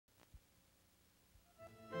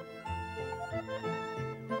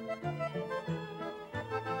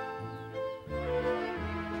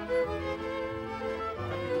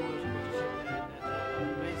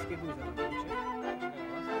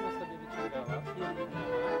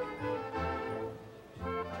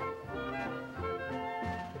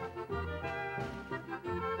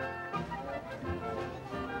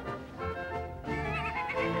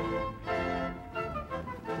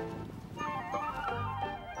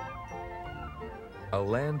A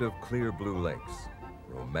land of clear blue lakes,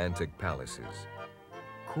 romantic palaces,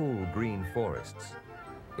 cool green forests,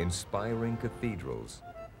 inspiring cathedrals,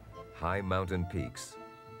 high mountain peaks,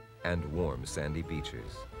 and warm sandy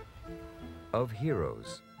beaches. Of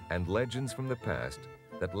heroes and legends from the past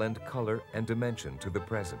that lend color and dimension to the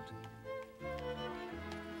present.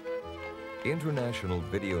 International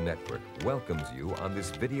Video Network welcomes you on this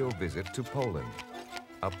video visit to Poland,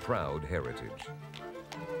 a proud heritage.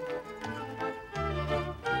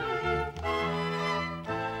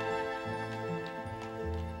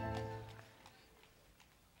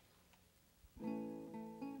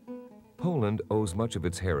 Poland owes much of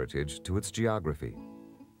its heritage to its geography.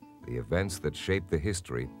 The events that shape the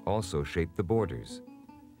history also shape the borders.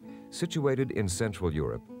 Situated in Central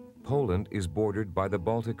Europe, Poland is bordered by the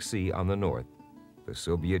Baltic Sea on the north, the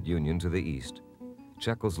Soviet Union to the east,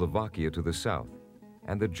 Czechoslovakia to the south,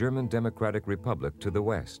 and the German Democratic Republic to the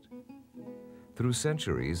west. Through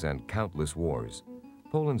centuries and countless wars,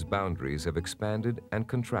 Poland's boundaries have expanded and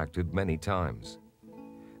contracted many times.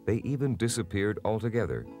 They even disappeared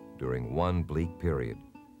altogether during one bleak period.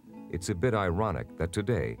 It's a bit ironic that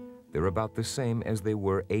today they're about the same as they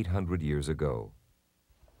were 800 years ago.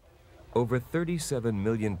 Over 37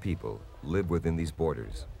 million people live within these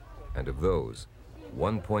borders, and of those,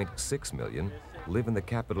 1.6 million live in the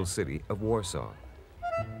capital city of Warsaw.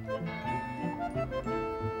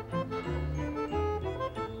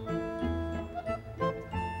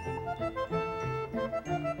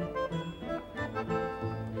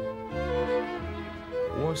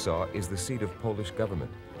 Warsaw is the seat of Polish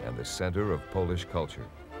government and the center of Polish culture.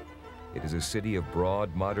 It is a city of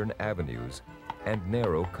broad, modern avenues and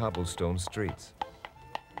narrow cobblestone streets.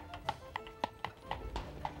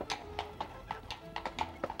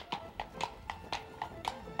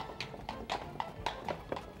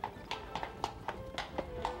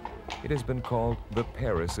 It has been called the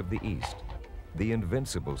Paris of the East, the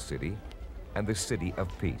invincible city, and the city of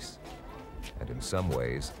peace. And in some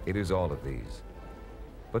ways, it is all of these.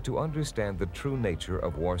 But to understand the true nature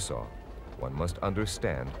of Warsaw, one must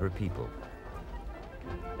understand her people.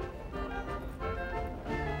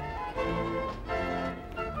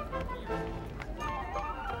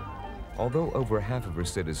 Although over half of her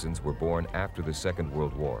citizens were born after the Second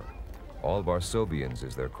World War, all Warsawians,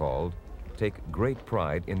 as they're called, take great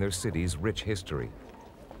pride in their city's rich history.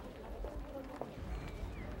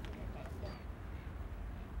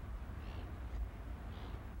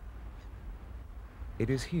 It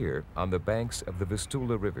is here, on the banks of the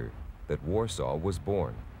Vistula River, that Warsaw was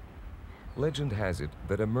born. Legend has it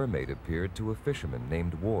that a mermaid appeared to a fisherman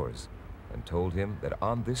named Wars and told him that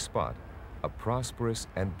on this spot, a prosperous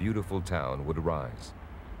and beautiful town would rise.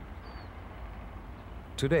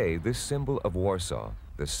 Today, this symbol of Warsaw,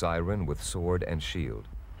 the siren with sword and shield,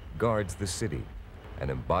 guards the city, an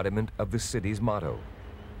embodiment of the city's motto,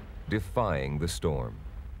 defying the storm.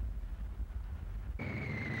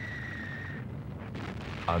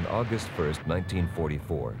 On August 1st,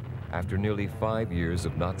 1944, after nearly 5 years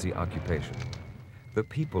of Nazi occupation, the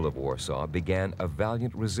people of Warsaw began a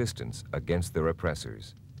valiant resistance against their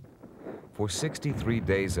oppressors. For 63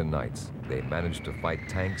 days and nights, they managed to fight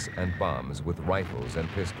tanks and bombs with rifles and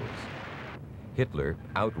pistols. Hitler,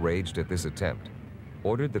 outraged at this attempt,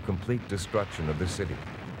 ordered the complete destruction of the city.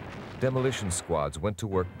 Demolition squads went to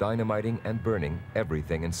work dynamiting and burning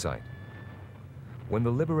everything in sight. When the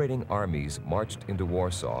liberating armies marched into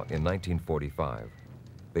Warsaw in 1945,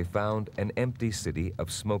 they found an empty city of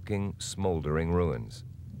smoking, smoldering ruins.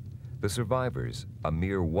 The survivors, a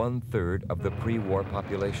mere 1/3 of the pre-war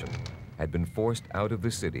population, had been forced out of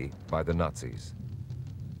the city by the Nazis.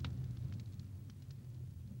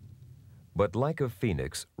 But like a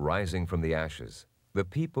phoenix rising from the ashes, the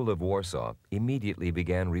people of Warsaw immediately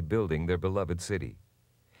began rebuilding their beloved city.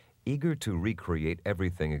 Eager to recreate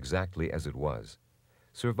everything exactly as it was,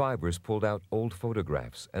 survivors pulled out old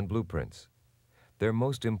photographs and blueprints. Their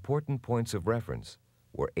most important points of reference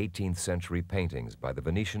were 18th century paintings by the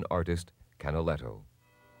Venetian artist Canaletto.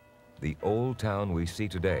 The old town we see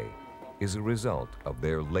today is a result of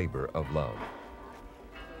their labor of love.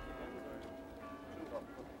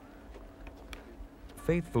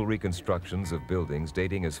 Faithful reconstructions of buildings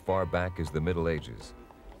dating as far back as the Middle Ages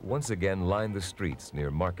once again line the streets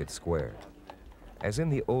near Market Square. As in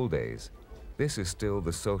the old days, this is still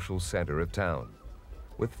the social center of town,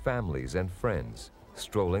 with families and friends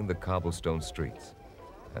strolling the cobblestone streets,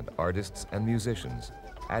 and artists and musicians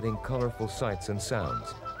adding colorful sights and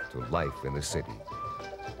sounds to life in the city.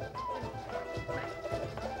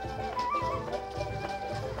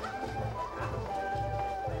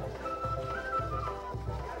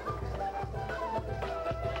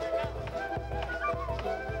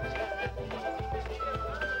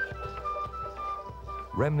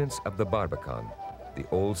 Remnants of the Barbican, the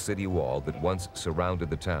old city wall that once surrounded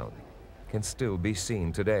the town, can still be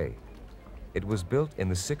seen today. It was built in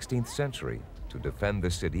the 16th century to defend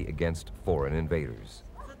the city against foreign invaders.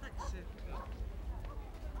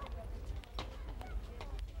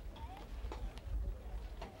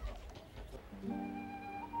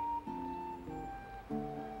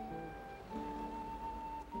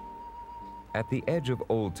 At the edge of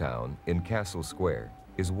Old Town in Castle Square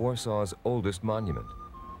is Warsaw's oldest monument,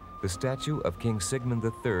 the statue of King Sigmund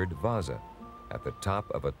III Vasa, at the top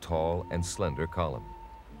of a tall and slender column.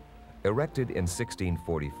 Erected in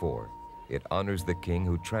 1644, it honors the king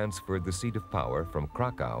who transferred the seat of power from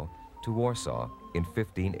Cracow to Warsaw in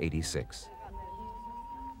 1586.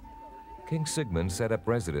 King Sigmund set up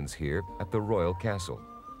residence here at the royal castle.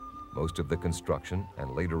 Most of the construction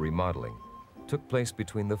and later remodeling took place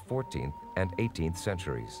between the 14th and 18th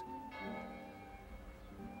centuries.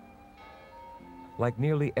 Like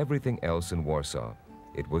nearly everything else in Warsaw,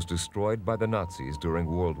 it was destroyed by the Nazis during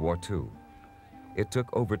World War II. It took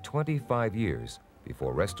over 25 years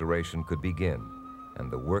before restoration could begin,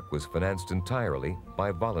 and the work was financed entirely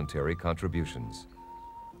by voluntary contributions.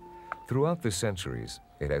 Throughout the centuries,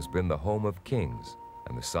 it has been the home of kings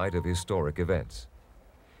and the site of historic events.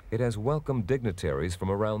 It has welcomed dignitaries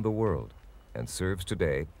from around the world and serves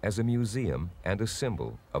today as a museum and a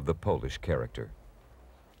symbol of the Polish character.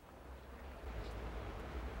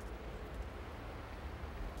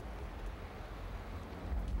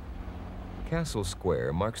 Castle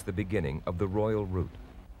Square marks the beginning of the Royal Route,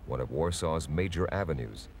 one of Warsaw's major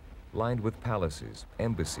avenues, lined with palaces,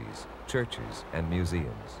 embassies, churches, and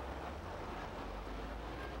museums.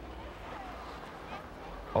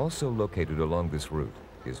 Also located along this route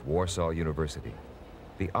is Warsaw University,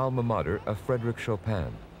 the alma mater of Frédéric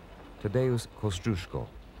Chopin, Tadeusz Kościuszko,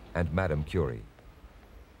 and Madame Curie.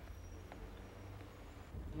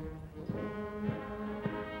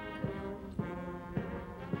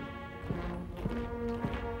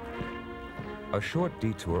 A short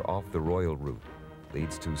detour off the royal route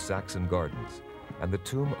leads to Saxon Gardens and the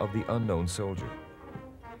tomb of the unknown soldier.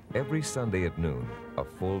 Every Sunday at noon, a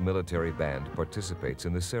full military band participates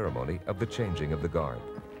in the ceremony of the changing of the guard.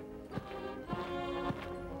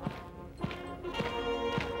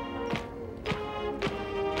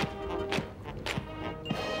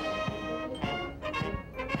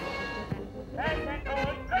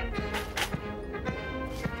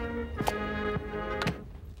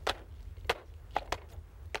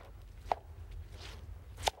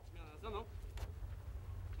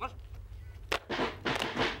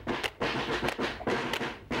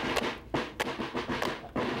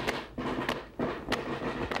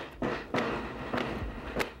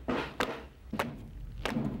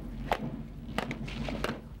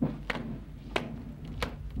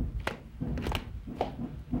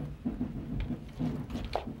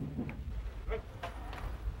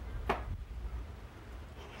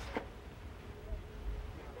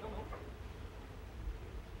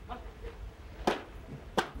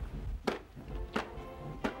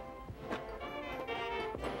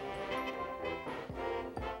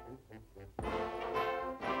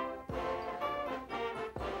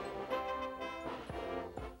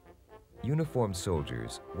 Uniformed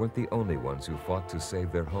soldiers weren't the only ones who fought to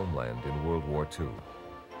save their homeland in World War II.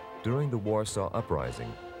 During the Warsaw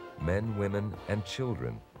Uprising, men, women, and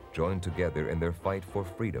children joined together in their fight for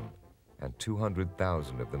freedom, and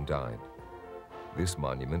 200,000 of them died. This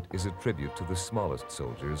monument is a tribute to the smallest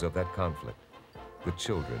soldiers of that conflict, the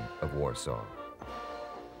children of Warsaw.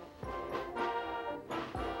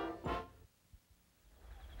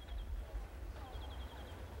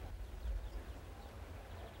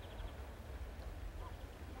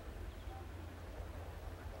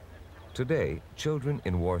 Today, children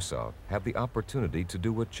in Warsaw have the opportunity to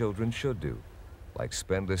do what children should do, like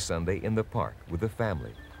spend a Sunday in the park with the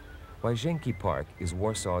family. Łazienki Park is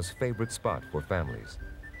Warsaw's favorite spot for families,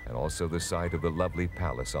 and also the site of the lovely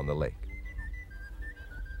palace on the lake.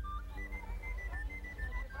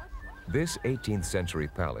 This 18th century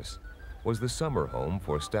palace was the summer home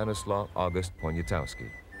for Stanislaw August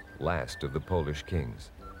Poniatowski, last of the Polish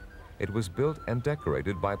kings. It was built and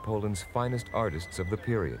decorated by Poland's finest artists of the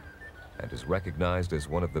period, and is recognized as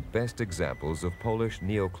one of the best examples of Polish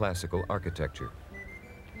neoclassical architecture.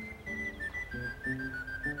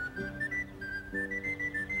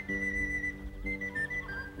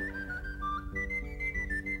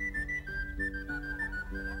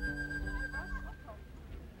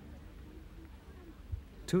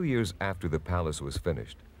 Two years after the palace was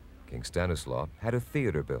finished, King Stanislaw had a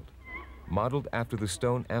theater built, modeled after the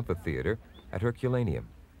stone amphitheater at Herculaneum,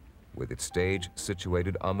 with its stage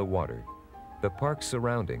situated on the water, The park's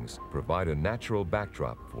surroundings provide a natural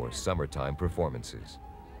backdrop for summertime performances.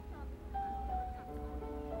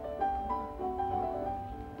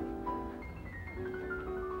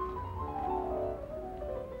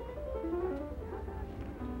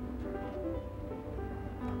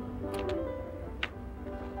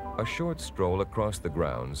 A short stroll across the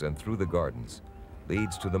grounds and through the gardens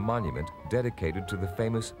leads to the monument dedicated to the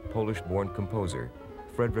famous Polish-born composer,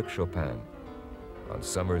 Frédéric Chopin. On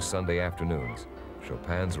summer Sunday afternoons,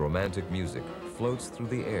 Chopin's romantic music floats through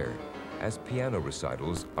the air as piano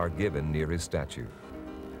recitals are given near his statue.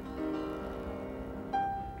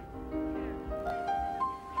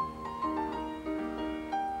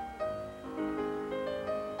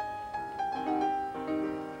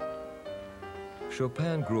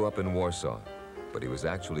 Chopin grew up in Warsaw, but he was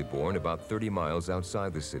actually born about 30 miles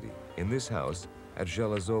outside the city, in this house at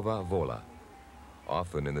Żelazowa Wola.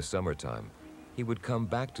 Often in the summertime, he would come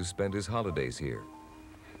back to spend his holidays here.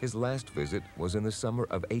 His last visit was in the summer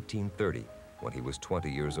of 1830, when he was 20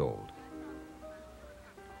 years old.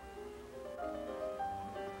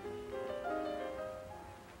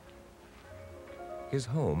 His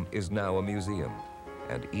home is now a museum,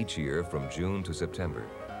 and each year from June to September,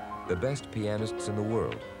 the best pianists in the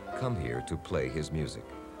world come here to play his music.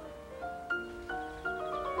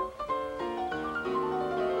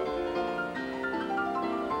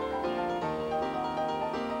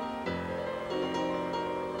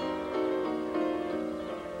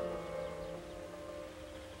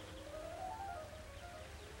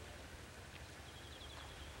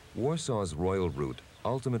 Warsaw's royal route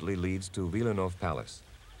ultimately leads to Wilanów Palace,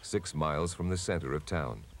 6 miles from the center of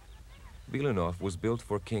town. Wilanów was built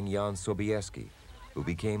for King Jan Sobieski, who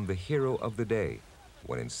became the hero of the day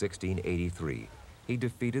when in 1683 he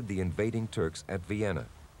defeated the invading Turks at Vienna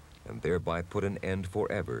and thereby put an end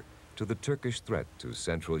forever to the Turkish threat to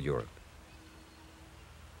Central Europe.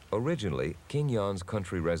 Originally, King Jan's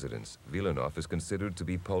country residence, Wilanów is considered to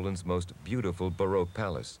be Poland's most beautiful Baroque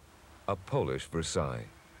palace, a Polish Versailles.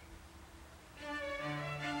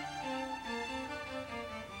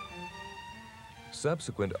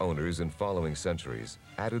 Subsequent owners in following centuries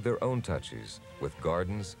added their own touches with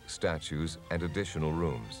gardens, statues, and additional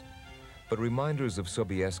rooms. But reminders of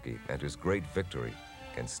Sobieski and his great victory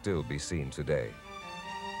can still be seen today.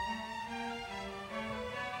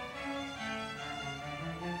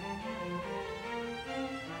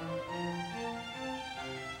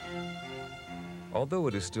 Although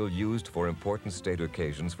it is still used for important state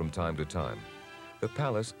occasions from time to time, the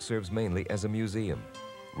palace serves mainly as a museum,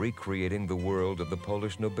 recreating the world of the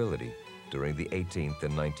Polish nobility during the 18th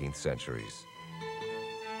and 19th centuries.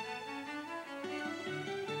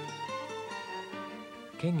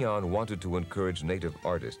 King Jan wanted to encourage native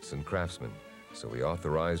artists and craftsmen, so he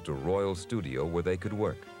authorized a royal studio where they could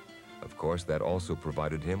work. Of course, that also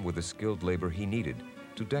provided him with the skilled labor he needed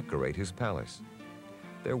to decorate his palace.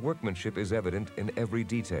 Their workmanship is evident in every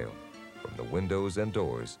detail, from the windows and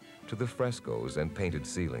doors to the frescoes and painted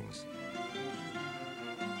ceilings.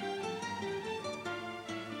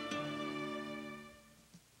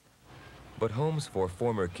 But homes for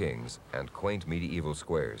former kings and quaint medieval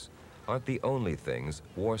squares aren't the only things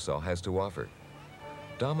Warsaw has to offer.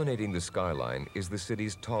 Dominating the skyline is the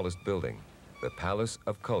city's tallest building, the Palace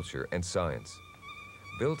of Culture and Science.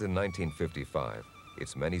 Built in 1955,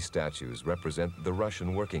 its many statues represent the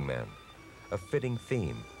Russian working man, a fitting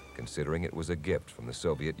theme considering it was a gift from the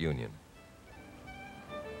Soviet Union.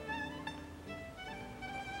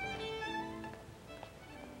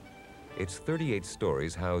 Its 38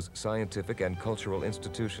 stories house scientific and cultural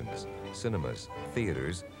institutions, cinemas,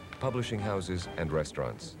 theaters, publishing houses, and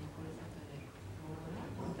restaurants.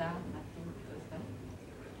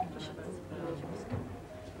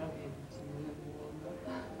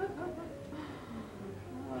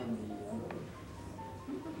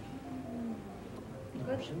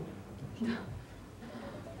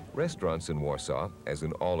 Restaurants in Warsaw, as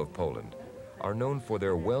in all of Poland, are known for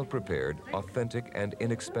their well-prepared, authentic, and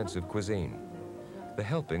inexpensive cuisine. The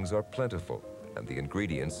helpings are plentiful, and the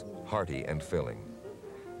ingredients hearty and filling.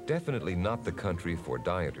 Definitely not the country for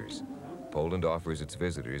dieters, Poland offers its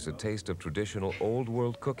visitors a taste of traditional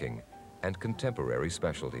old-world cooking and contemporary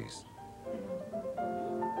specialties.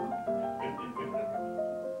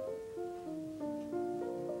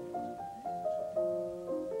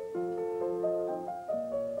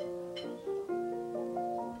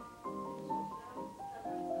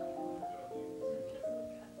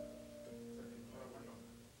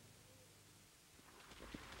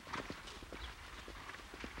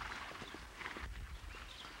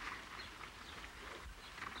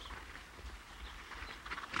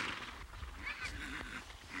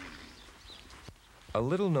 A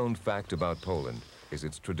little-known fact about Poland is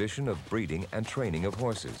its tradition of breeding and training of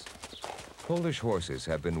horses. Polish horses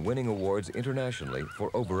have been winning awards internationally for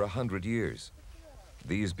over 100 years.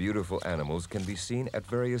 These beautiful animals can be seen at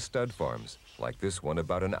various stud farms, like this one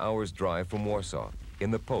about an hour's drive from Warsaw, in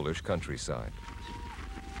the Polish countryside.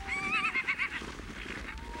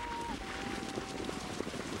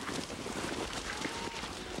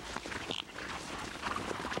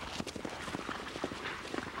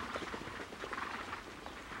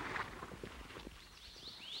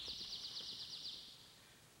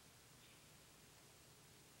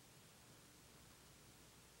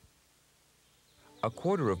 A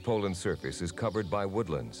quarter of Poland's surface is covered by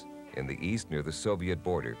woodlands. In the east, near the Soviet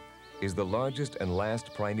border, is the largest and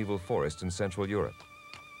last primeval forest in Central Europe,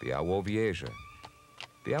 Bialowieza.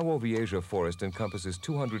 Bialowieza Forest encompasses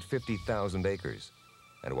 250,000 acres,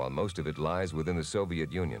 and while most of it lies within the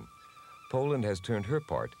Soviet Union, Poland has turned her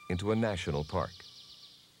part into a national park.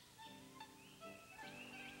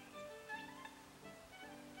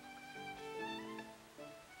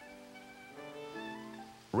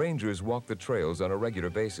 Rangers walk the trails on a regular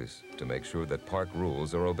basis to make sure that park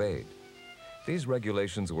rules are obeyed. These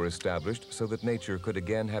regulations were established so that nature could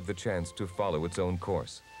again have the chance to follow its own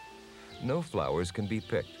course. No flowers can be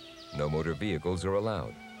picked, no motor vehicles are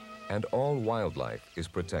allowed, and all wildlife is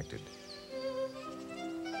protected.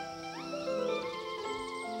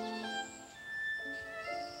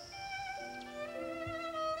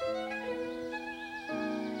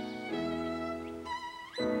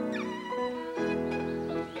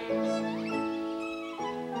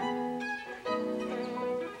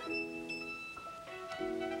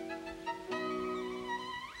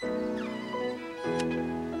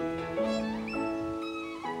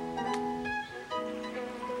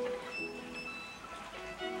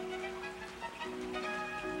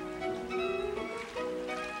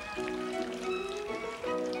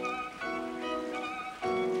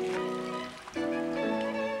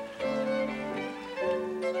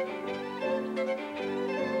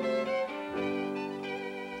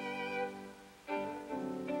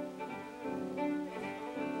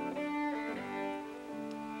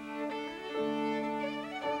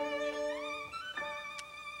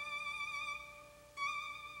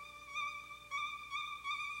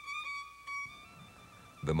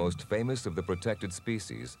 The most famous of the protected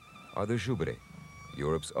species are the żubry,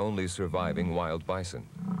 Europe's only surviving wild bison.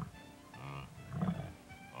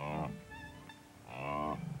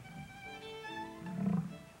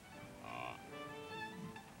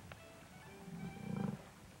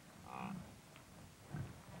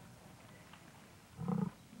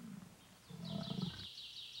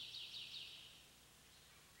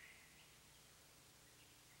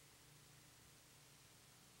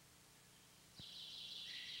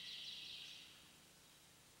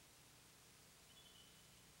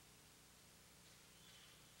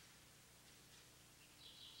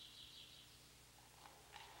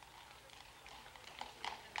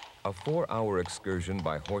 A 4-hour excursion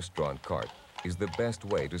by horse-drawn cart is the best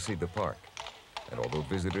way to see the park. And although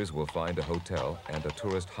visitors will find a hotel and a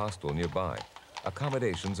tourist hostel nearby,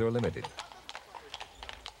 accommodations are limited.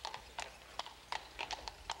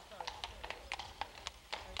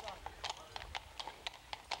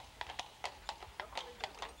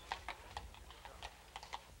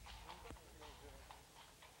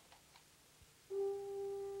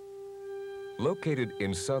 Located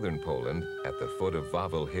in southern Poland, at the foot of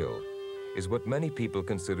Wawel Hill, is what many people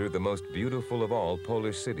consider the most beautiful of all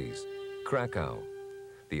Polish cities, Cracow,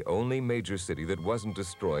 the only major city that wasn't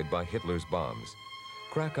destroyed by Hitler's bombs.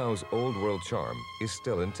 Cracow's old-world charm is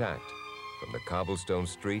still intact, from the cobblestone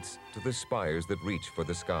streets to the spires that reach for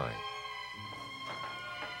the sky.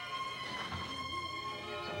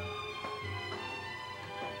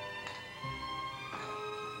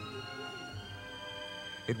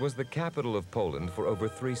 It was the capital of Poland for over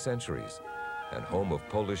 3 centuries, and home of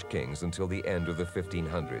Polish kings until the end of the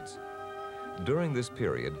 1500s. During this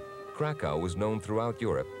period, Cracow was known throughout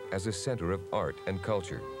Europe as a center of art and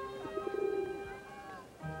culture.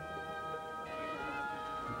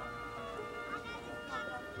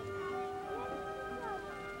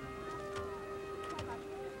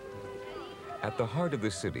 At the heart of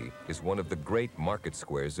the city is one of the great market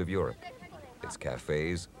squares of Europe. Its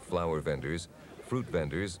cafes, flower vendors, fruit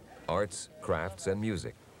vendors, arts, crafts, and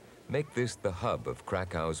music make this the hub of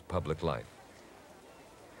Cracow's public life.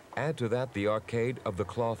 Add to that the arcade of the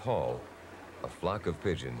Cloth Hall, a flock of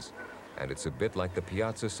pigeons, and it's a bit like the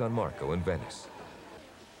Piazza San Marco in Venice.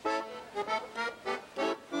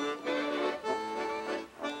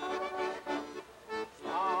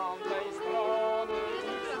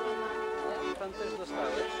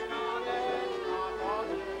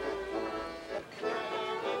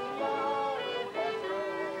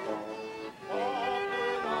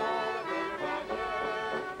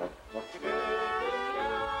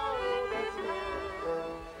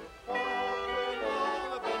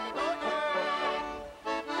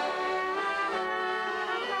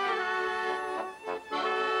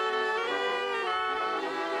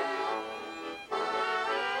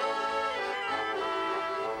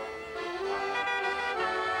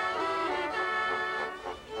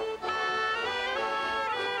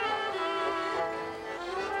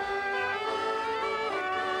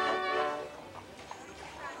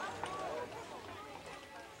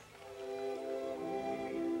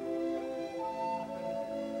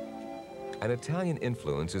 An Italian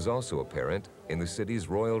influence is also apparent in the city's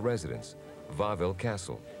royal residence, Wawel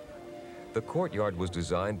Castle. The courtyard was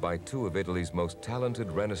designed by two of Italy's most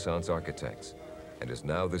talented Renaissance architects and is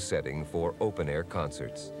now the setting for open-air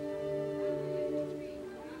concerts.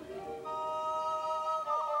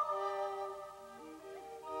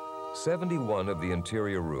 "71 of the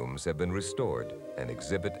interior rooms have been restored and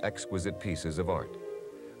exhibit exquisite pieces of art.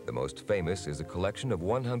 The most famous is a collection of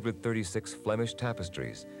 136 Flemish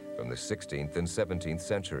tapestries from the 16th and 17th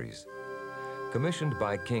centuries. Commissioned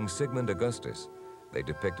by King Sigmund Augustus, they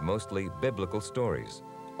depict mostly biblical stories,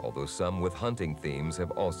 although some with hunting themes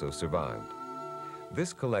have also survived.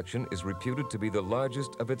 This collection is reputed to be the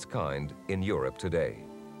largest of its kind in Europe today.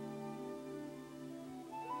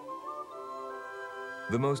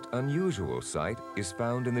 The most unusual sight is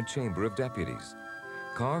found in the Chamber of Deputies.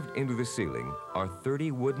 Carved into the ceiling are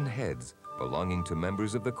 30 wooden heads belonging to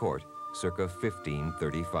members of the court circa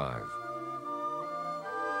 1535.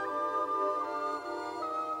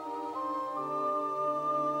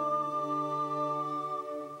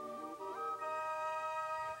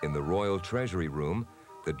 In the royal treasury room,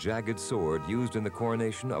 the jagged sword used in the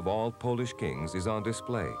coronation of all Polish kings is on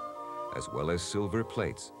display, as well as silver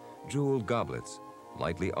plates, jeweled goblets,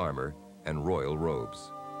 knightly armor, and royal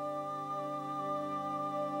robes.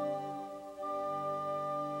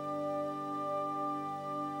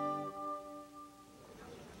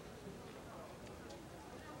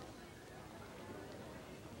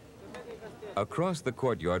 Across the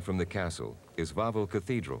courtyard from the castle is Wawel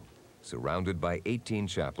Cathedral, surrounded by 18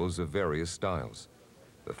 chapels of various styles.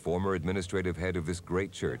 The former administrative head of this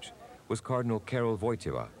great church was Cardinal Karol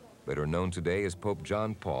Wojtyła, better known today as Pope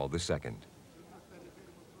John Paul II.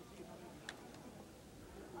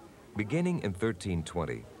 Beginning in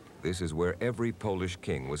 1320, this is where every Polish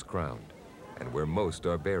king was crowned, and where most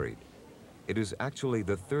are buried. It is actually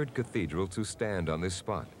the third cathedral to stand on this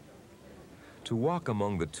spot. To walk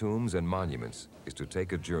among the tombs and monuments is to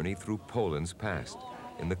take a journey through Poland's past,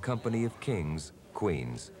 in the company of kings,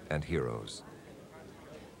 queens, and heroes.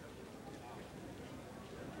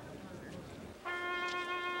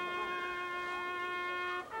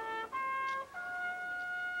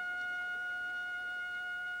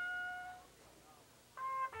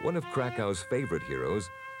 One of Cracow's favorite heroes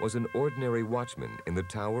was an ordinary watchman in the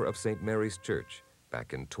tower of St. Mary's Church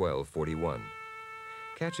back in 1241.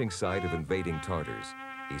 Catching sight of invading Tartars,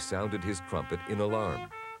 he sounded his trumpet in alarm.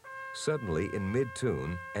 Suddenly, in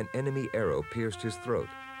mid-tune, an enemy arrow pierced his throat,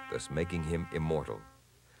 thus making him immortal.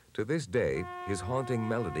 To this day, his haunting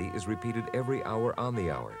melody is repeated every hour on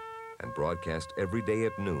the hour and broadcast every day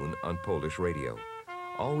at noon on Polish radio,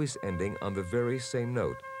 always ending on the very same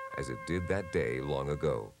note as it did that day long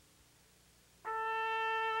ago.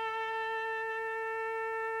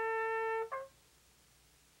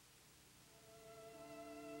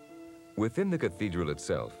 Within the cathedral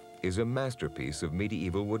itself is a masterpiece of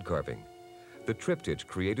medieval woodcarving, the triptych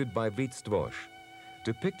created by Wittstwosz,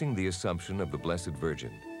 depicting the Assumption of the Blessed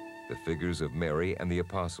Virgin. The figures of Mary and the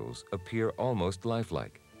Apostles appear almost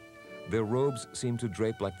lifelike. Their robes seem to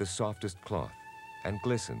drape like the softest cloth and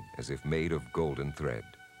glisten as if made of golden thread.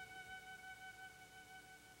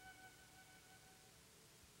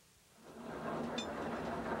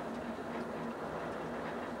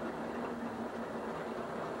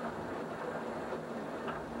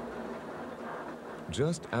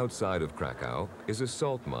 Just outside of Cracow is a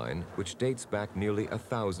salt mine which dates back nearly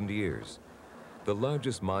 1,000 years. The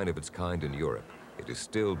largest mine of its kind in Europe, it is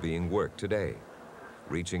still being worked today.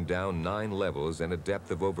 Reaching down 9 levels and a depth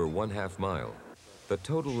of over 1/2 mile, the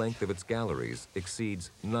total length of its galleries exceeds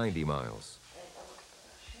 90 miles.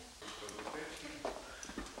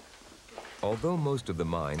 Although most of the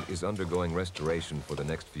mine is undergoing restoration for the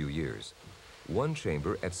next few years, one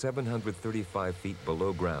chamber at 735 feet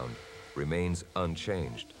below ground remains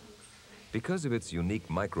unchanged. Because of its unique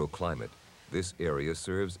microclimate, this area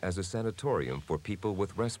serves as a sanatorium for people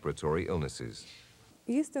with respiratory illnesses.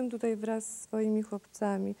 Jestem tutaj wraz z swoimi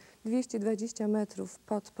chłopcami 220 metrów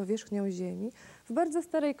pod powierzchnią ziemi w bardzo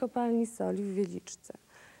starej kopalni soli w Wieliczce.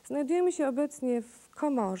 Znajdujemy się obecnie w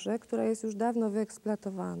komorze, która jest już dawno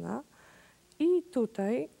wyeksploatowana i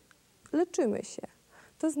tutaj leczymy się.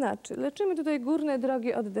 To znaczy, leczymy tutaj górne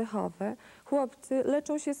drogi oddechowe, chłopcy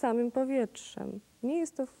leczą się samym powietrzem. Nie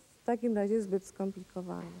jest to w takim razie zbyt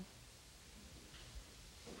skomplikowane.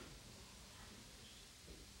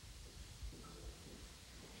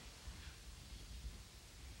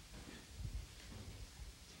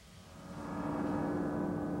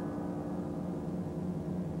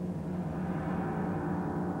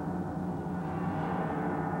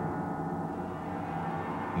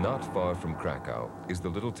 Not far from Cracow is the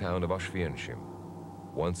little town of Auschwitz.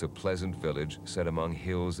 Once a pleasant village set among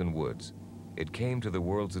hills and woods, it came to the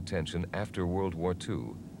world's attention after World War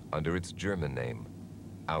II under its German name,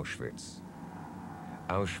 Auschwitz.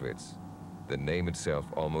 Auschwitz, the name itself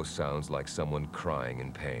almost sounds like someone crying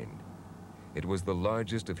in pain. It was the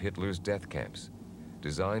largest of Hitler's death camps,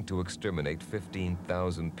 designed to exterminate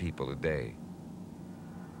 15,000 people a day.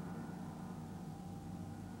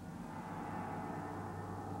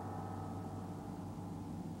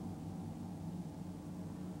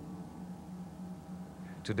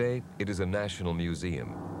 Today, it is a national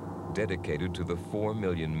museum dedicated to the 4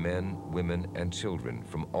 million men, women, and children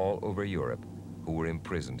from all over Europe who were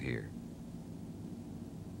imprisoned here.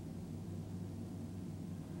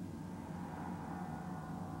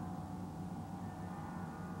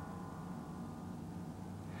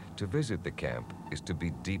 To visit the camp is to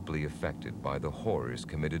be deeply affected by the horrors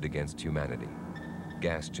committed against humanity.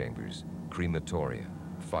 Gas chambers, crematoria,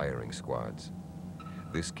 firing squads.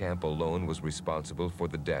 This camp alone was responsible for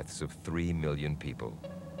the deaths of 3 million people.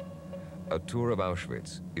 A tour of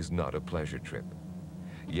Auschwitz is not a pleasure trip.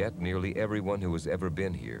 Yet nearly everyone who has ever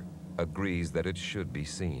been here agrees that it should be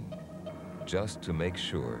seen, just to make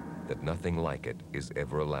sure that nothing like it is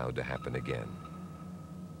ever allowed to happen again.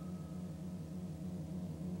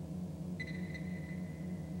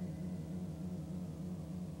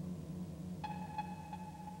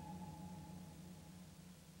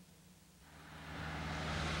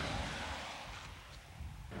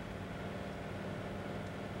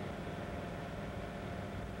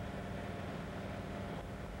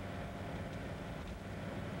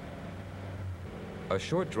 A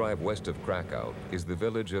short drive west of Cracow is the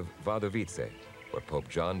village of Bialowieza, where Pope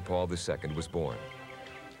John Paul II was born.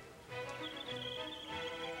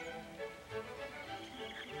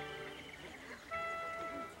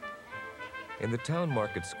 In the town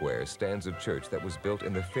market square stands a church that was built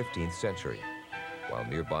in the 15th century, while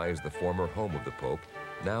nearby is the former home of the Pope,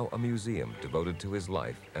 now a museum devoted to his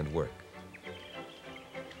life and work.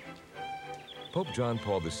 Pope John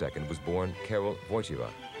Paul II was born Karol Wojtyła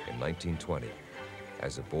in 1920.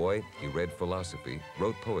 As a boy, he read philosophy,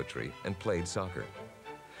 wrote poetry, and played soccer.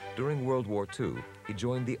 During World War II, he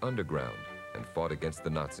joined the underground and fought against the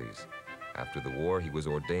Nazis. After the war, he was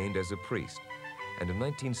ordained as a priest, and in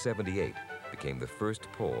 1978 became the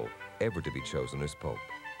first Pole ever to be chosen as Pope.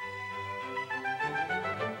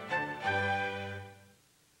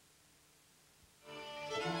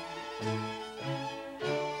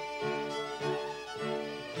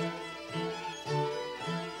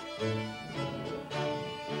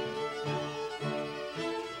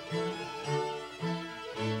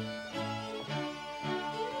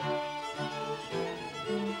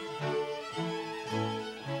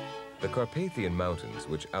 The Carpathian Mountains,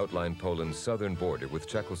 which outline Poland's southern border with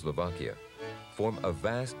Czechoslovakia, form a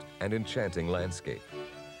vast and enchanting landscape.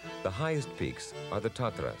 The highest peaks are the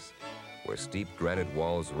Tatras, where steep granite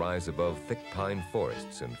walls rise above thick pine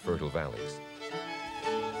forests and fertile valleys.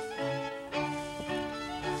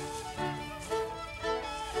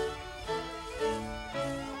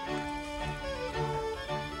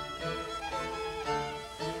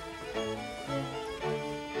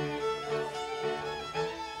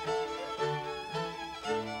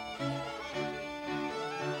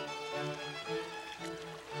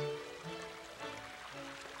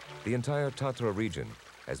 The entire Tatra region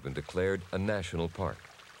has been declared a national park.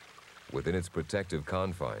 Within its protective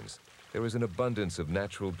confines, there is an abundance of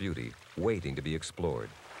natural beauty waiting to be explored.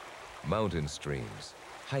 Mountain streams,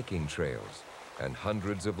 hiking trails, and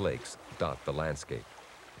hundreds of lakes dot the landscape.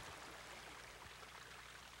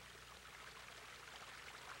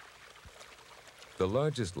 The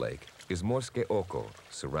largest lake is Morskie Oko,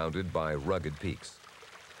 surrounded by rugged peaks.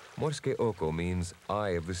 Morskie Oko means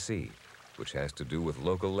eye of the sea, which has to do with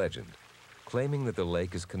local legend, claiming that the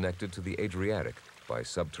lake is connected to the Adriatic by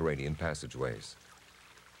subterranean passageways.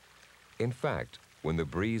 In fact, when the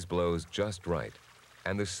breeze blows just right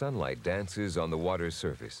and the sunlight dances on the water's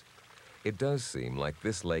surface, it does seem like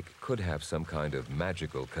this lake could have some kind of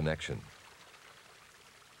magical connection.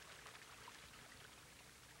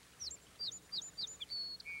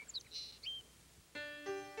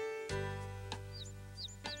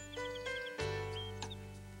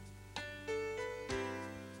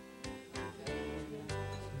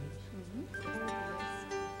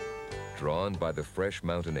 Drawn by the fresh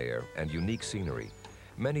mountain air and unique scenery,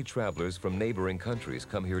 many travelers from neighboring countries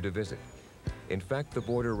come here to visit. In fact, the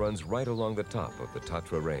border runs right along the top of the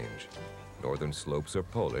Tatra range. Northern slopes are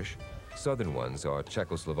Polish, southern ones are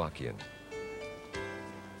Czechoslovakian.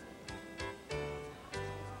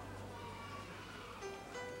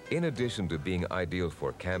 In addition to being ideal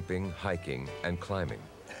for camping, hiking, and climbing,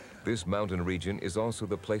 this mountain region is also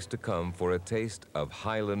the place to come for a taste of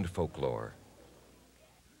highland folklore.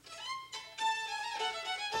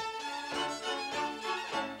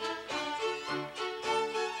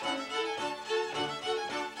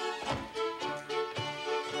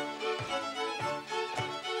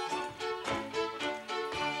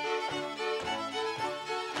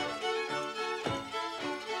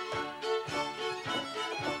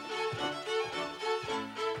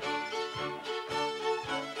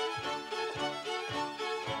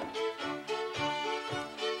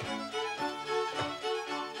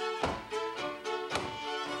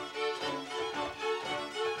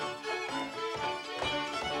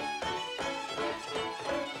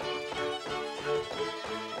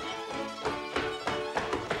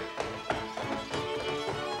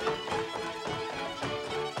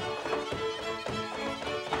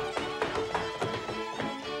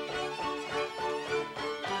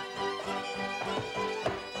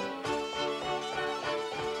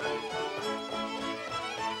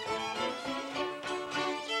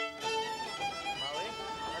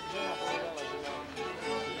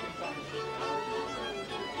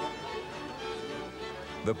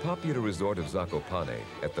 The popular resort of Zakopane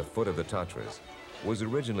at the foot of the Tatras was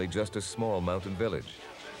originally just a small mountain village.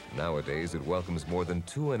 Nowadays, it welcomes more than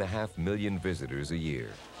 2.5 million visitors a year.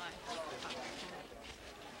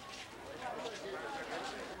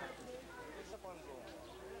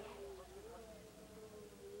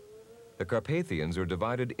 The Carpathians are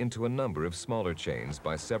divided into a number of smaller chains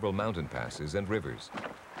by several mountain passes and rivers.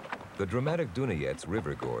 The dramatic Dunajec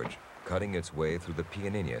River gorge, cutting its way through the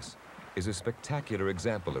Pianinės, is a spectacular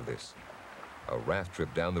example of this. A raft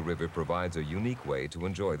trip down the river provides a unique way to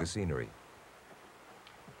enjoy the scenery.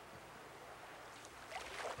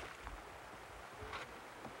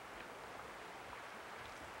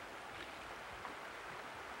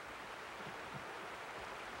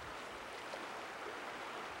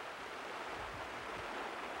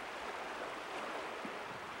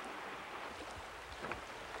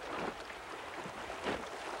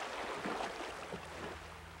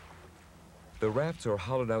 The rafts are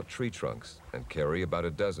hollowed-out tree trunks and carry about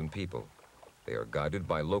a dozen people. They are guided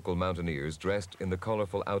by local mountaineers dressed in the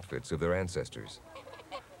colorful outfits of their ancestors.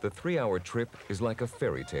 The 3-hour trip is like a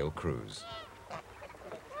fairy tale cruise.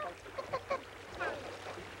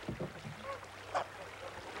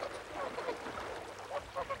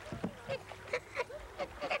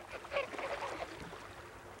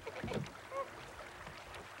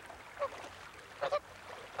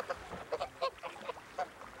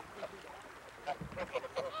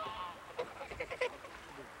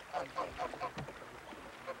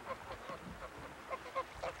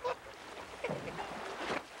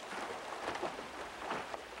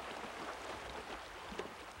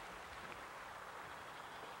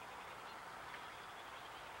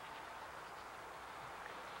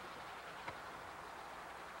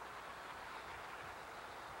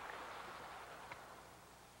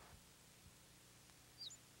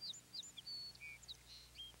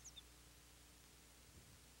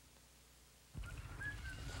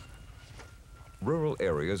 Rural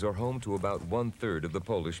areas are home to about 1/3 of the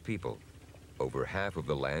Polish people. Over half of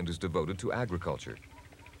the land is devoted to agriculture,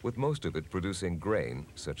 with most of it producing grain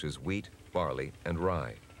such as wheat, barley, and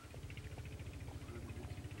rye.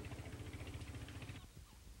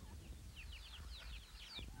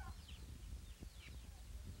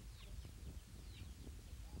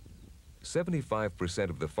 "75%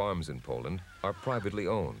 of the farms in Poland are privately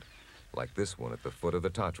owned, like this one at the foot of the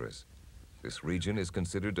Tatras. This region is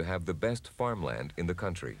considered to have the best farmland in the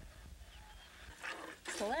country.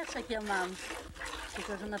 Sołeczek ja mam,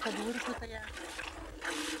 tylko że na podwórku to ja...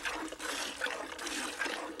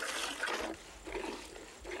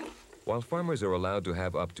 While farmers are allowed to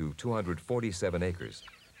have up to 247 acres,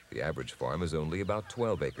 the average farm is only about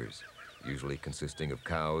 12 acres, usually consisting of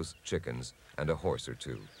cows, chickens, and a horse or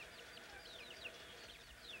two.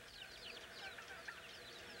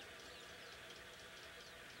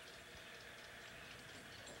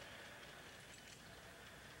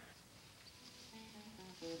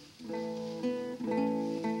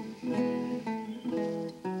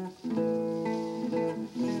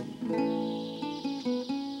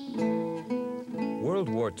 World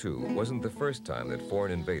War II wasn't the first time that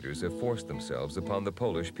foreign invaders have forced themselves upon the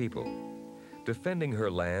Polish people. Defending her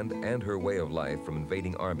land and her way of life from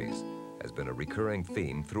invading armies has been a recurring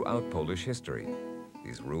theme throughout Polish history.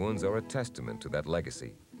 These ruins are a testament to that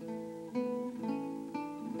legacy.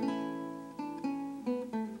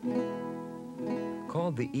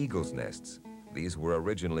 Called the Eagle's Nests, These were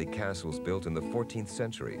originally castles built in the 14th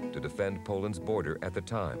century to defend Poland's border at the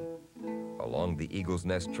time. Along the Eagle's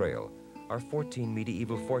Nest Trail are 14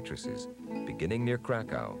 medieval fortresses, beginning near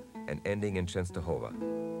Cracow and ending in Częstochowa.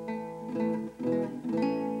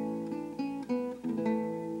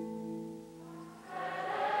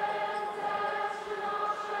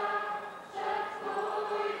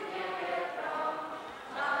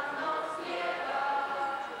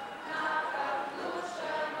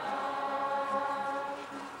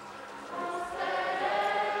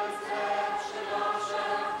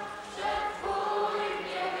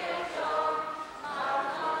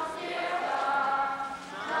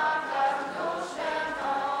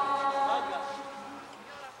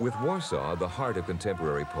 With Warsaw, the heart of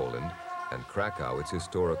contemporary Poland, and Cracow, its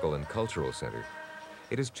historical and cultural center,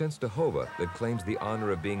 it is Częstochowa that claims the honor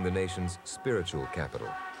of being the nation's spiritual capital.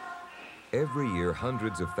 Every year,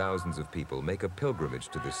 hundreds of thousands of people make a pilgrimage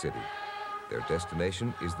to the city. Their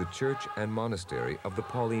destination is the church and monastery of the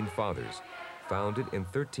Pauline Fathers, founded in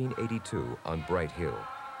 1382 on Bright Hill.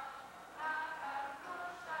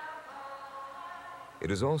 It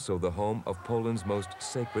is also the home of Poland's most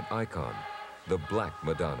sacred icon, the Black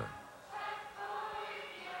Madonna.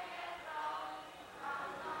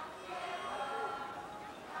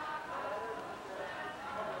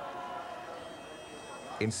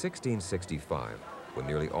 In 1665, when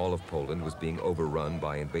nearly all of Poland was being overrun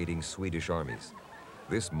by invading Swedish armies,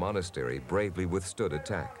 this monastery bravely withstood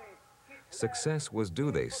attack. Success was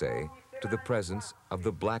due, they say, to the presence of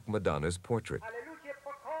the Black Madonna's portrait.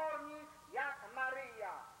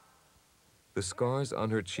 The scars on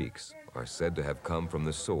her cheeks are said to have come from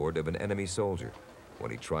the sword of an enemy soldier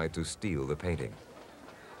when he tried to steal the painting.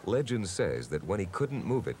 Legend says that when he couldn't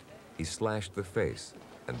move it, he slashed the face,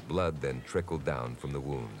 and blood then trickled down from the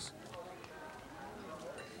wounds.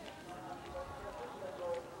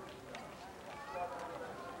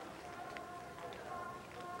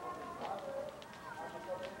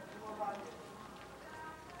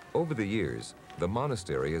 Over the years, the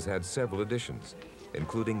monastery has had several additions,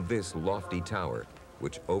 including this lofty tower,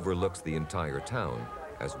 which overlooks the entire town,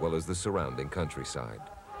 as well as the surrounding countryside.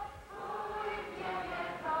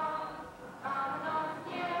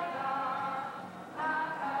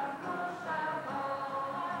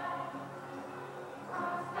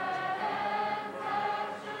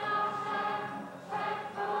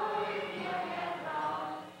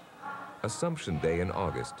 Assumption Day in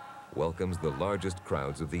August welcomes the largest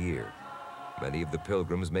crowds of the year. Many of the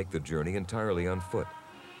pilgrims make the journey entirely on foot,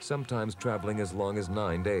 sometimes traveling as long as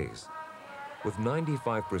 9 days. With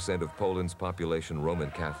 95% of Poland's population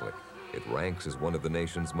Roman Catholic, it ranks as one of the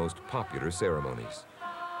nation's most popular ceremonies.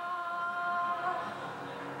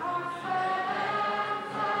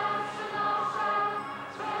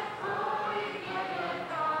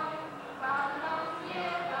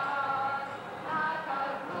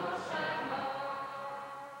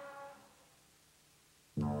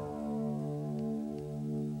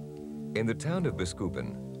 In the town of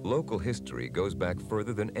Biskupen, local history goes back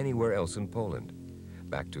further than anywhere else in Poland,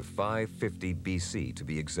 back to 550 BC to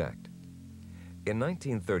be exact. In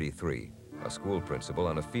 1933, a school principal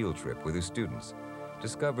on a field trip with his students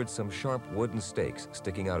discovered some sharp wooden stakes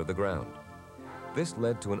sticking out of the ground. This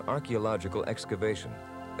led to an archaeological excavation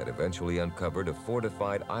that eventually uncovered a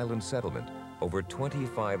fortified island settlement over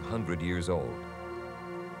 2,500 years old.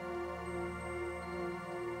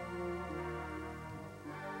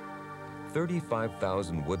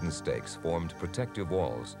 35,000 wooden stakes formed protective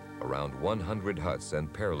walls around 100 huts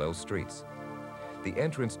and parallel streets. The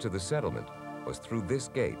entrance to the settlement was through this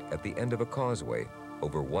gate at the end of a causeway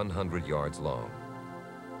over 100 yards long.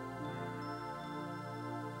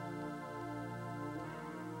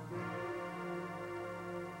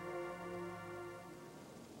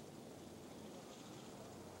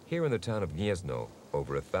 Here in the town of Gniezno,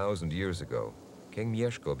 over 1,000 years ago, King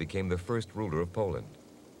Mieszko became the first ruler of Poland.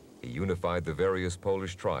 He unified the various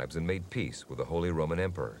Polish tribes and made peace with the Holy Roman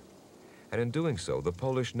Emperor. And in doing so, the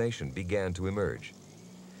Polish nation began to emerge.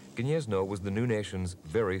 Gniezno was the new nation's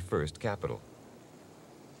very first capital.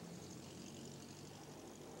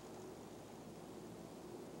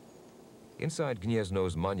 Inside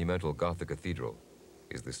Gniezno's monumental Gothic cathedral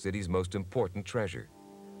is the city's most important treasure,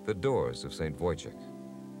 the doors of St. Wojciech.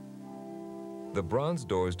 The bronze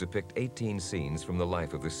doors depict 18 scenes from the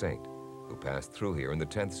life of the saint, who passed through here in the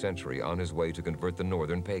 10th century on his way to convert the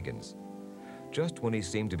northern pagans. Just when he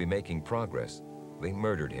seemed to be making progress, they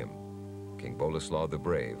murdered him. King Boleslaw the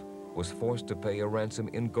Brave was forced to pay a ransom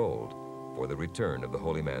in gold for the return of the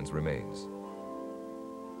holy man's remains.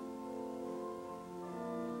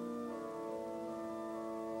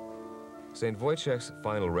 St. Wojciech's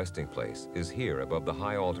final resting place is here above the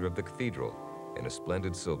high altar of the cathedral in a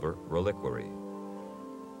splendid silver reliquary.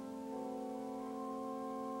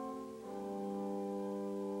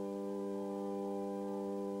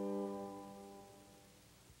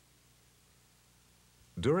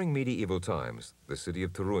 During medieval times, the city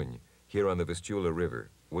of Toruń, here on the Vistula River,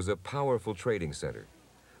 was a powerful trading center.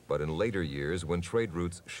 But in later years, when trade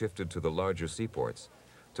routes shifted to the larger seaports,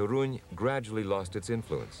 Toruń gradually lost its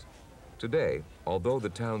influence. Today, although the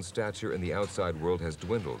town's stature in the outside world has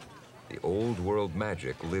dwindled, the old world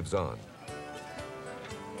magic lives on.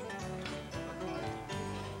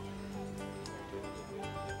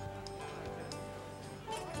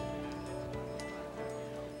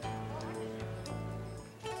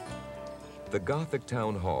 The Gothic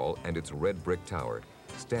town hall and its red brick tower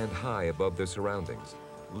stand high above their surroundings,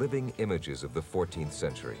 living images of the 14th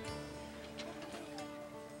century.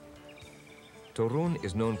 Toruń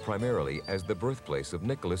is known primarily as the birthplace of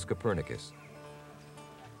Nicholas Copernicus.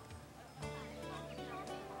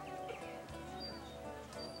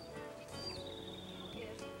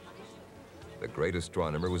 The great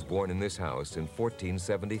astronomer was born in this house in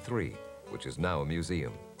 1473, which is now a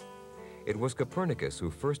museum. It was Copernicus who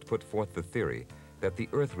first put forth the theory that the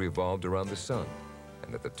Earth revolved around the sun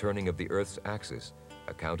and that the turning of the Earth's axis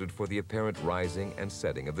accounted for the apparent rising and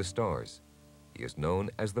setting of the stars. He is known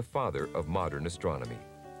as the father of modern astronomy.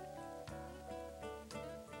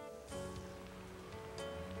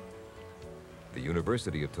 The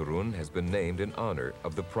University of Toruń has been named in honor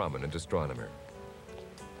of the prominent astronomer.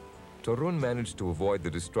 Toruń managed to avoid the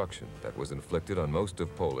destruction that was inflicted on most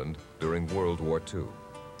of Poland during World War II.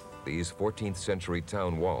 These 14th century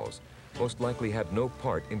town walls most likely had no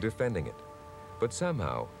part in defending it, but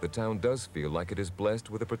somehow the town does feel like it is blessed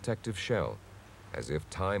with a protective shell, as if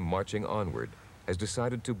time marching onward has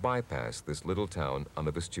decided to bypass this little town on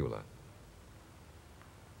the Vistula.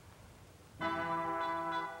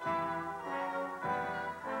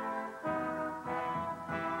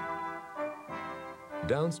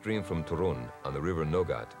 Downstream from Toruń on the river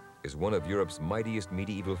Nogat is one of Europe's mightiest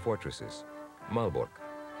medieval fortresses, Malbork,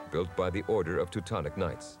 built by the Order of Teutonic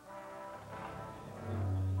Knights.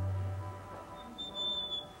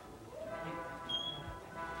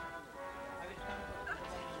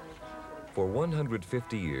 For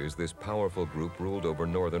 150 years, this powerful group ruled over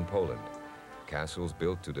northern Poland. Castles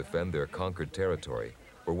built to defend their conquered territory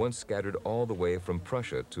were once scattered all the way from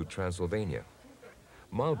Prussia to Transylvania.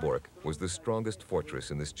 Malbork was the strongest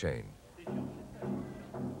fortress in this chain.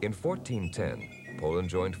 In 1410, Poland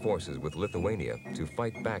joined forces with Lithuania to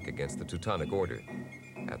fight back against the Teutonic Order.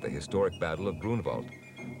 At the historic Battle of Grunwald,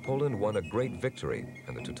 Poland won a great victory,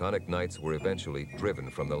 and the Teutonic Knights were eventually driven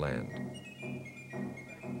from the land.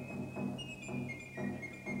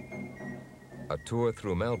 A tour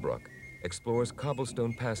through Malbork explores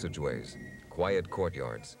cobblestone passageways, quiet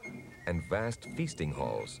courtyards, and vast feasting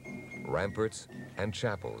halls, ramparts and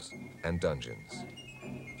chapels and dungeons.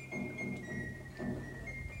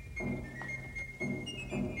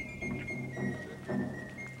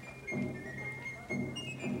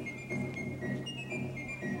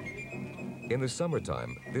 In the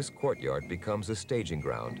summertime, this courtyard becomes a staging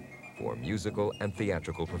ground for musical and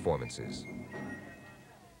theatrical performances.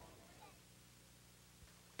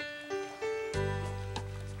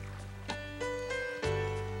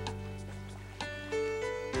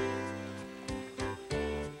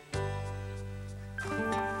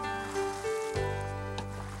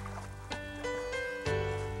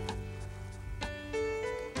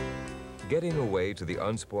 Getting away to the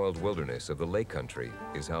unspoiled wilderness of the Lake Country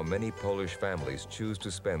is how many Polish families choose to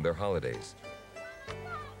spend their holidays.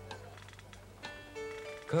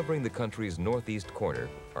 Covering the country's northeast corner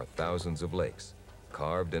are thousands of lakes,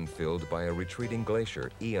 carved and filled by a retreating glacier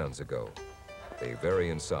eons ago. They vary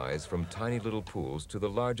in size from tiny little pools to the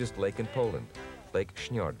largest lake in Poland, Lake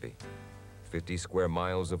Śniardwy. 50 square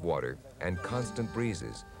miles of water and constant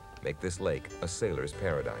breezes make this lake a sailor's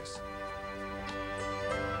paradise.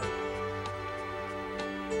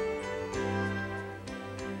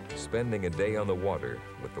 Spending a day on the water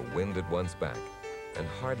with the wind at one's back and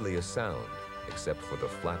hardly a sound except for the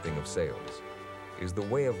flapping of sails is the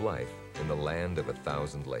way of life in the land of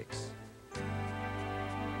 1,000 lakes.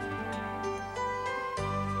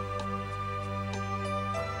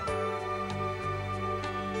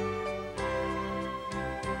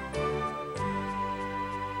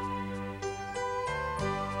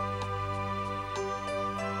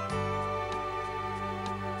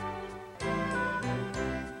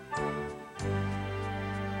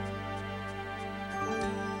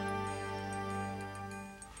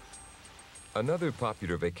 Another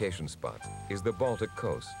popular vacation spot is the Baltic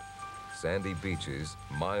coast. sandy beaches,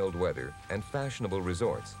 mild weather, and fashionable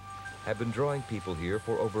resorts have been drawing people here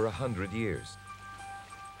for over 100 years.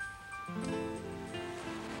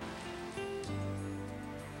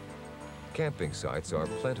 Camping sites are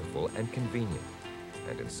plentiful and convenient,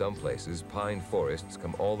 and in some places, pine forests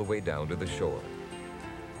come all the way down to the shore.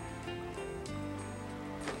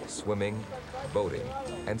 Swimming, boating,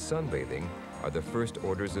 and sunbathing are the first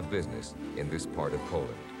orders of business in this part of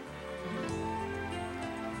Poland.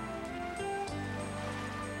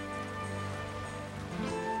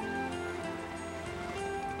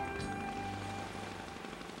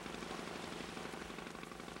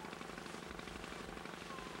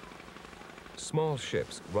 Small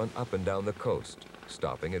ships run up and down the coast,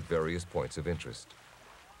 stopping at various points of interest.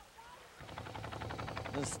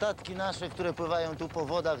 Statki nasze, które pływają tu po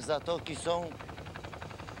wodach zatoki, są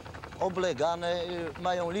oblegane,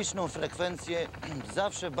 mają liczną frekwencję.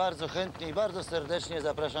 Zawsze bardzo chętnie i bardzo serdecznie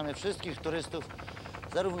zapraszamy wszystkich turystów,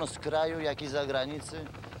 zarówno z kraju, jak i z zagranicy.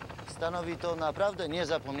 Stanowi to naprawdę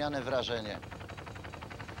niezapomniane wrażenie.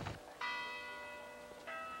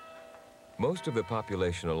 Most of the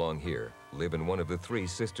population along here live in one of the three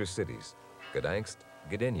sister cities, Gdansk,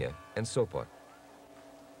 Gdynia, and Sopot.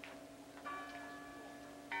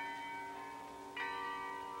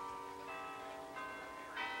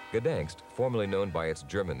 Gdansk, formerly known by its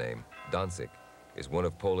German name, Danzig, is one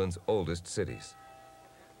of Poland's oldest cities.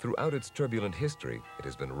 Throughout its turbulent history, it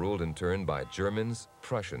has been ruled in turn by Germans,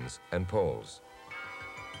 Prussians, and Poles.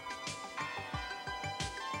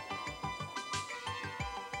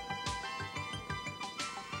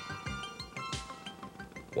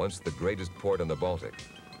 Once the greatest port on the Baltic,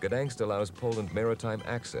 Gdansk allows Poland maritime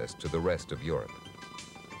access to the rest of Europe.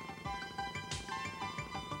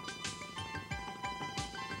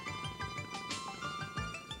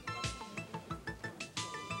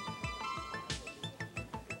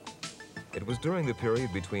 It was during the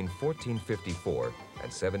period between 1454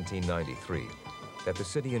 and 1793 that the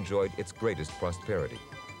city enjoyed its greatest prosperity.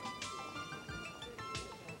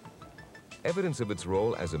 Evidence of its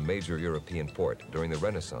role as a major European port during the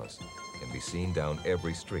Renaissance can be seen down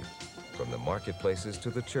every street, from the marketplaces to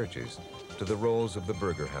the churches to the rolls of the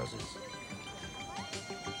burgher houses.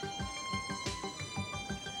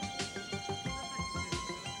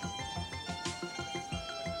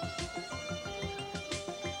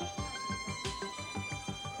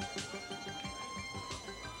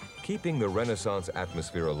 Keeping the Renaissance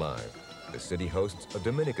atmosphere alive, the city hosts a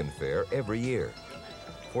Dominican fair every year.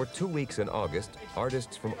 For 2 weeks in August,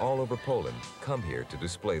 artists from all over Poland come here to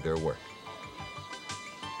display their work.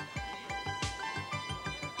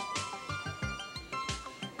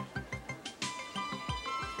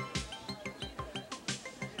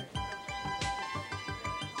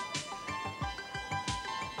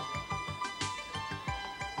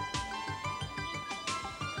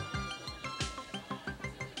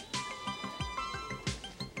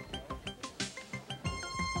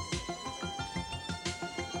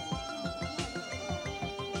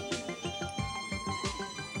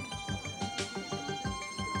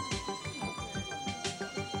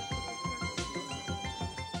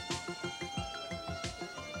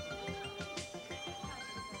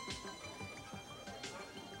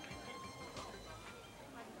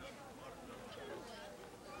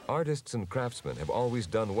 Artists and craftsmen have always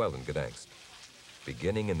done well in Gdansk.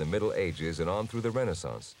 Beginning in the Middle Ages and on through the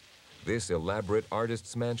Renaissance, this elaborate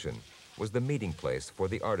artist's mansion was the meeting place for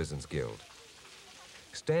the Artisans Guild.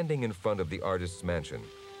 Standing in front of the artist's mansion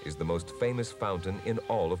is the most famous fountain in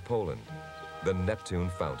all of Poland, the Neptune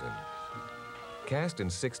Fountain. Cast in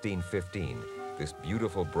 1615, this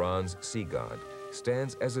beautiful bronze sea god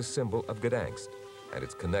stands as a symbol of Gdansk and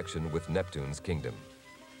its connection with Neptune's kingdom.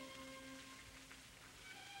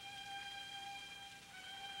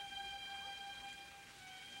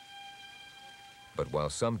 But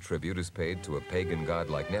while some tribute is paid to a pagan god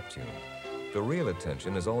like Neptune, the real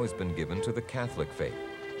attention has always been given to the Catholic faith,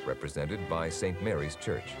 represented by St. Mary's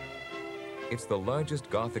Church. It's the largest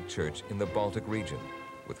Gothic church in the Baltic region,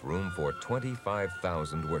 with room for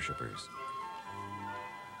 25,000 worshippers.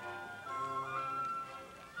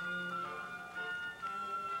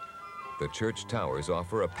 The church towers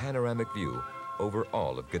offer a panoramic view over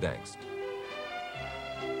all of Gdansk.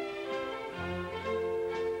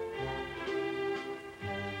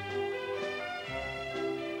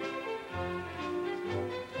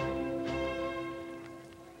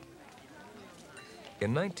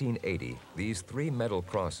 In 1980, these 3 metal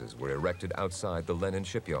crosses were erected outside the Lenin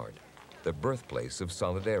shipyard, the birthplace of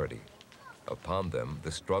solidarity. Upon them,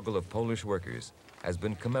 the struggle of Polish workers has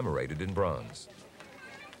been commemorated in bronze.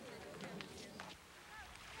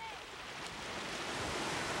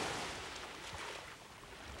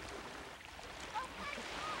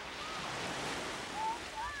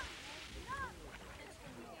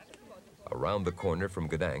 Around the corner from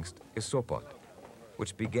Gdansk is Sopot,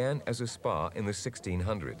 which began as a spa in the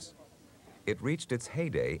 1600s. It reached its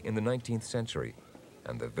heyday in the 19th century,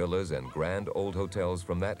 and the villas and grand old hotels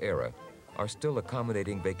from that era are still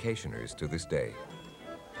accommodating vacationers to this day.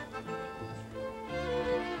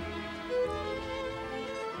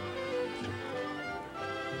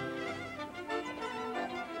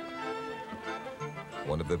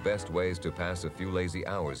 One of the best ways to pass a few lazy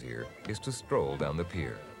hours here is to stroll down the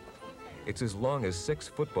pier. It's as long as 6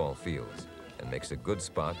 football fields and makes a good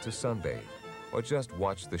spot to sunbathe or just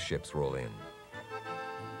watch the ships roll in.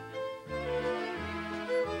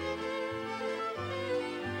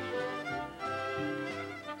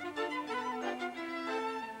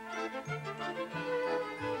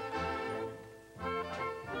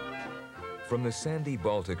 From the sandy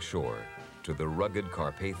Baltic shore to the rugged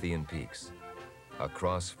Carpathian peaks,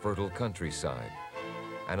 across fertile countryside,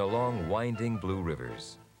 and along winding blue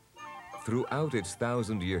rivers. Throughout its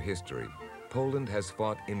 1,000-year history, Poland has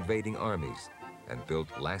fought invading armies and built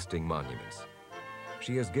lasting monuments.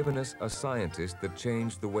 She has given us a scientist that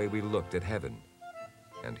changed the way we looked at heaven,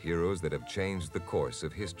 and heroes that have changed the course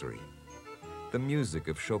of history. The music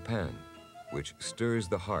of Chopin, which stirs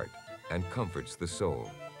the heart and comforts the soul.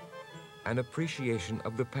 An appreciation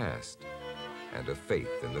of the past and a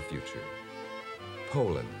faith in the future.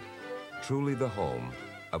 Poland, truly the home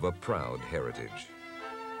of a proud heritage.